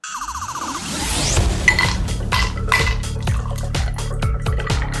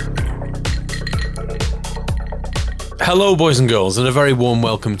Hello, boys and girls, and a very warm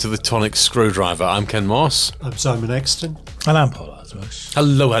welcome to the Tonic Screwdriver. I'm Ken Moss. I'm Simon Exton. And I'm Paul Asmus.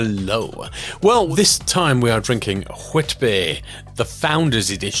 Hello, hello. Well, this time we are drinking Whitby, the Founders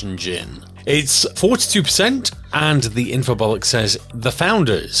Edition gin. It's 42%, and the infobolic says, the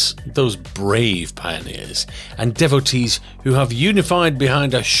founders, those brave pioneers and devotees who have unified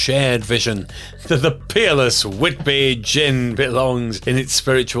behind a shared vision that the peerless Whitby gin belongs in its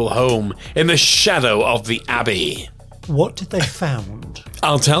spiritual home in the shadow of the Abbey. What did they found?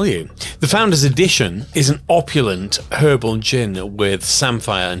 I'll tell you. The Founders Edition is an opulent herbal gin with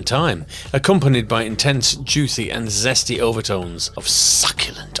samphire and thyme, accompanied by intense, juicy and zesty overtones of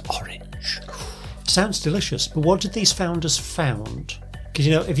succulent orange. Sounds delicious, but what did these founders found? Because,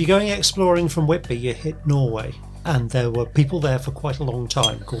 you know, if you're going exploring from Whitby, you hit Norway, and there were people there for quite a long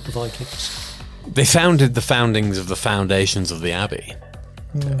time called the Vikings. They founded the foundings of the foundations of the Abbey.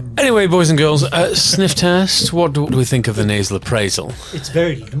 Anyway, boys and girls, sniff test. What do we think of the nasal appraisal? It's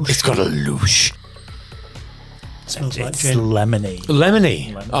very louche. It's got a louche. It smells like It's gin. lemony.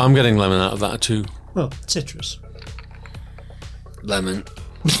 Lemony. I'm getting lemon out of that too. Well, citrus. Lemon.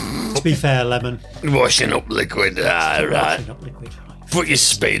 To be fair, lemon. Washing up liquid. Right. Washing up liquid. Put your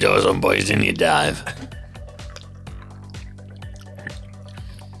speedos on, boys, and you dive.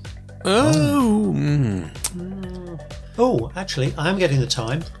 Oh. Oh, actually, I'm getting the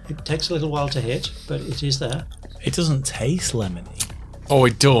time. It takes a little while to hit, but it is there. It doesn't taste lemony. Oh,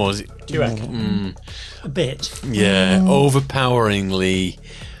 it does. Do you reckon? A bit. Yeah, overpoweringly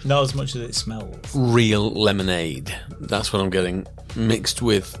Not as much as it smells. real lemonade. That's what I'm getting mixed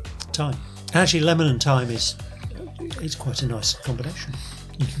with. Thyme. Actually, lemon and thyme is quite a nice combination.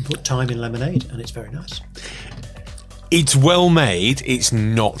 You can put thyme in lemonade, and it's very nice. It's well made. It's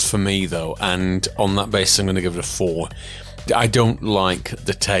not for me, though, and on that basis, I'm going to give it a 4. I don't like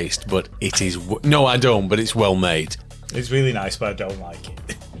the taste, but it is... No, I don't, but it's well made. It's really nice, but I don't like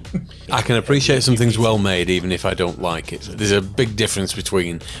it. I can appreciate something's well made even if I don't like it. There's a big difference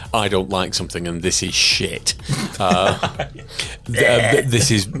between I don't like something and this is shit.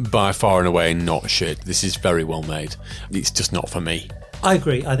 This is by far and away not shit. This is very well made. It's just not for me. I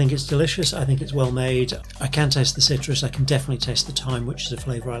agree. I think it's delicious. I think it's well made. I can taste the citrus. I can definitely taste the thyme, which is a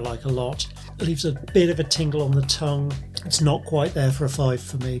flavour I like a lot. It leaves a bit of a tingle on the tongue. It's not quite there for a 5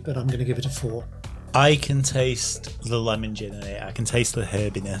 for me, but I'm going to give it a 4. I can taste the lemon gin in it. I can taste the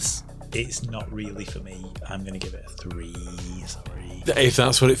herbiness. It's not really for me. I'm going to give it a 3. Sorry. If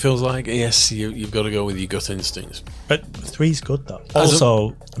that's what it feels like, yes, you've got to go with your gut instincts. But 3's good, though.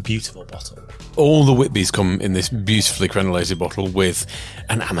 Also, a beautiful bottle. All the Whitbys come in this beautifully crenulated bottle with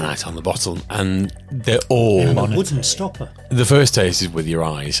an ammonite on the bottom, and they're all... A wooden stopper. The first taste is with your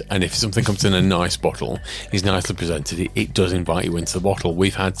eyes, and if something comes in a nice bottle, is nicely presented, it does invite you into the bottle.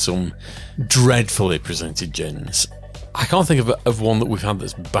 We've had some dreadfully presented gins. I can't think of one that we've had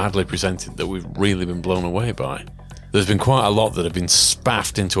that's badly presented that we've really been blown away by. There's been quite a lot that have been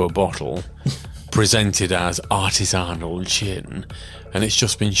spaffed into a bottle, presented as artisanal gin, and it's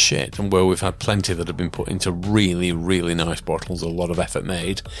just been shit. And where we've had plenty that have been put into really, really nice bottles, a lot of effort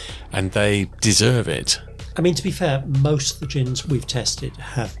made, and they deserve it. I mean, to be fair, most of the gins we've tested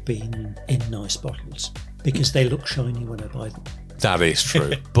have been in nice bottles because they look shiny when I buy them. That is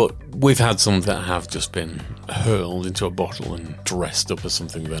true. But we've had some that have just been hurled into a bottle and dressed up as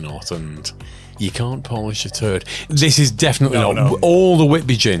something they're not, and you can't polish a turd. This is definitely not. No. All the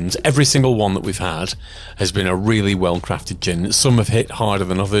Whitby gins, every single one that we've had, has been a really well-crafted gin. Some have hit harder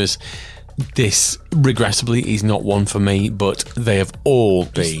than others. This, regrettably, is not one for me, but they have all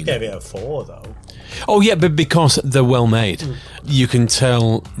been... You gave it a 4, though. Oh, yeah, but because they're well made. You can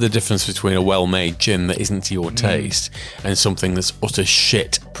tell the difference between a well-made gin that isn't to your taste and something that's utter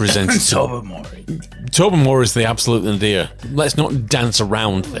shit presented. Tobermory is the absolute nadir. Let's not dance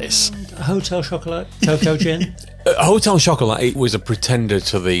around this. Hotel Chocolat, Cocoa Gin. Hotel Chocolat, it was a pretender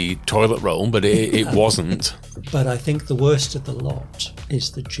to the toilet roll, but it wasn't. But I think the worst of the lot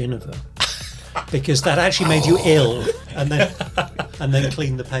is the Geneva. Because that actually made you ill and then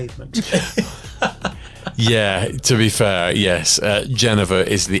clean the pavement. Yeah, to be fair, yes, Geneva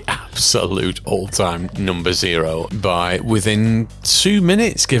is the absolute all-time number 0 by within 2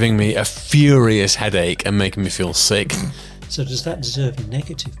 minutes giving me a furious headache and making me feel sick. So does that deserve a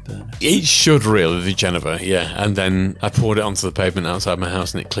negative burner? It should really, the Geneva, yeah. And then I poured it onto the pavement outside my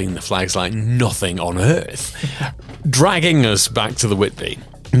house and it cleaned the flags like nothing on earth. Dragging us back to the Whitby.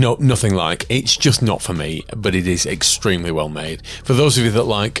 No, nothing like. It's just not for me, but it is extremely well made. For those of you that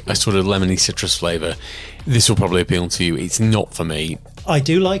like a sort of lemony citrus flavour, this will probably appeal to you. It's not for me. I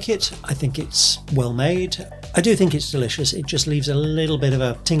do like it. I think it's well made. I do think it's delicious. It just leaves a little bit of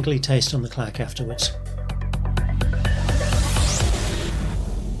a tingly taste on the clack afterwards.